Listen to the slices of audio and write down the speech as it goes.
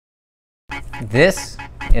This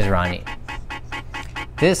is Rani.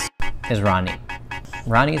 This is Rani.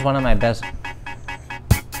 Rani is one of my best.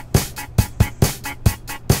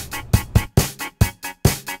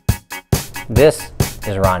 This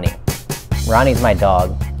is Rani. Rani's my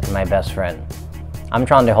dog and my best friend. I'm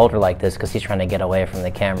trying to hold her like this because he's trying to get away from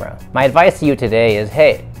the camera. My advice to you today is,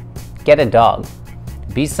 hey, get a dog.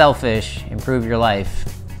 Be selfish, improve your life,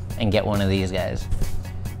 and get one of these guys.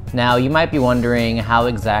 Now, you might be wondering, how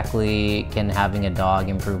exactly can having a dog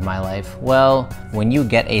improve my life? Well, when you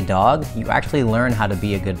get a dog, you actually learn how to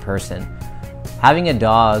be a good person. Having a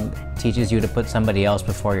dog teaches you to put somebody else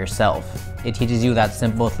before yourself. It teaches you that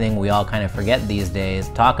simple thing we all kind of forget these days,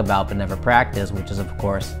 talk about but never practice, which is of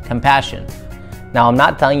course compassion. Now, I'm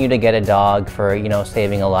not telling you to get a dog for,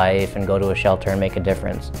 saving a life and go to a shelter and make a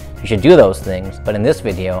difference. You should do those things, but in this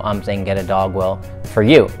video, I'm saying get a dog, well, for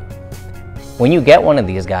you. When you get one of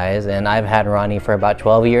these guys, and I've had Rani for about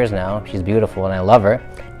 12 years now, she's beautiful and I love her.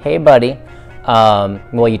 Hey buddy.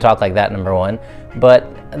 Well, you talk like that, number one. But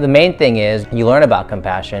the main thing is, you learn about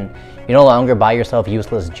compassion. You no longer buy yourself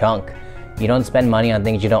useless junk. You don't spend money on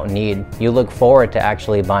things you don't need. You look forward to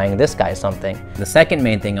actually buying this guy something. The second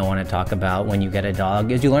main thing I want to talk about when you get a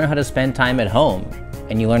dog is you learn how to spend time at home.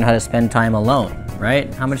 And you learn how to spend time alone,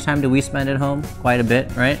 right? How much time do we spend at home? Quite a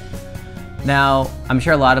bit, right? Now, I'm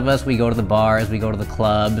sure a lot of us, we go to the bars, we go to the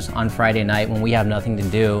clubs on Friday night when we have nothing to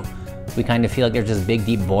do. We kind of feel like there's this big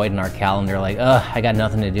deep void in our calendar, like, ugh, I got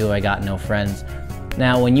nothing to do, I got no friends.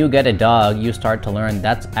 Now, when you get a dog, you start to learn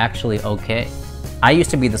that's actually okay. I used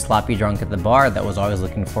to be the sloppy drunk at the bar that was always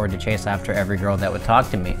looking forward to chase after every girl that would talk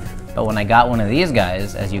to me. But when I got one of these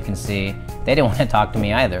guys, as you can see, they didn't want to talk to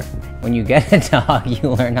me either. When you get a dog, you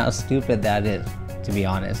learn how stupid that is, to be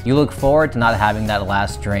honest. You look forward to not having that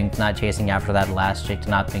last drink, not chasing after that last chick, to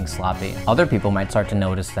not being sloppy. Other people might start to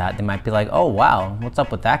notice that. They might be like, oh wow, what's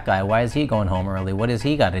up with that guy? Why is he going home early? What does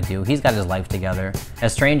he got to do? He's got his life together.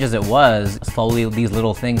 As strange as it was, slowly these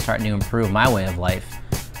little things starting to improve my way of life.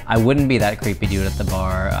 I wouldn't be that creepy dude at the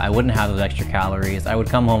bar. I wouldn't have those extra calories. I would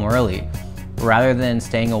come home early. Rather than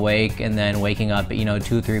staying awake and then waking up at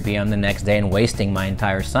 2, 3 p.m. the next day and wasting my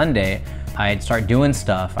entire Sunday, I'd start doing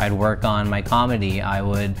stuff. I'd work on my comedy. I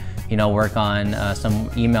would, work on some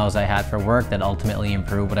emails I had for work that ultimately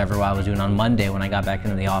improved whatever I was doing on Monday when I got back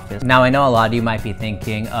into the office. Now, I know a lot of you might be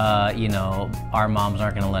thinking, our moms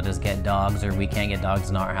aren't gonna let us get dogs, or we can't get dogs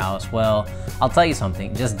in our house. Well, I'll tell you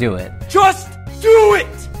something, just do it. Just do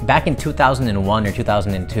it! Back in 2001 or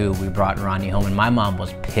 2002, we brought Rani home and my mom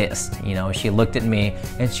was pissed. She looked at me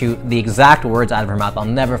and the exact words out of her mouth, I'll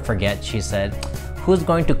never forget, she said, "Who's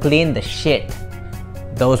going to clean the shit?"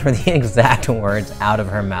 Those were the exact words out of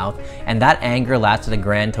her mouth. And that anger lasted a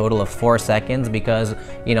grand total of 4 seconds because,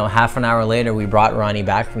 half an hour later, we brought Rani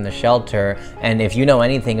back from the shelter. And if you know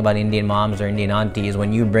anything about Indian moms or Indian aunties,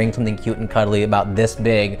 when you bring something cute and cuddly about this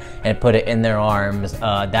big and put it in their arms,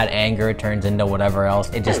 that anger turns into whatever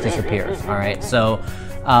else. It just disappears, all right? So,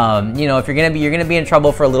 if you're gonna be in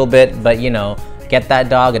trouble for a little bit, but, get that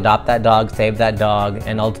dog, adopt that dog, save that dog,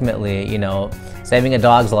 and ultimately, saving a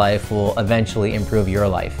dog's life will eventually improve your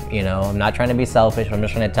life. I'm not trying to be selfish, but I'm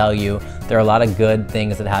just trying to tell you there are a lot of good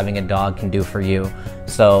things that having a dog can do for you.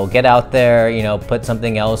 So get out there, put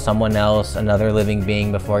something else, someone else, another living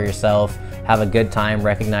being before yourself. Have a good time.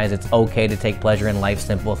 Recognize it's okay to take pleasure in life's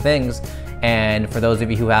simple things. And for those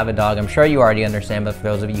of you who have a dog, I'm sure you already understand, but for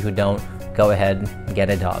those of you who don't, go ahead and get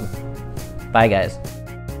a dog. Bye, guys.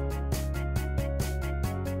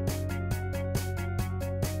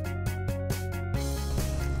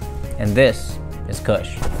 And this is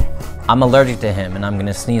Kush. I'm allergic to him and I'm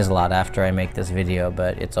gonna sneeze a lot after I make this video,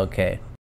 but it's okay.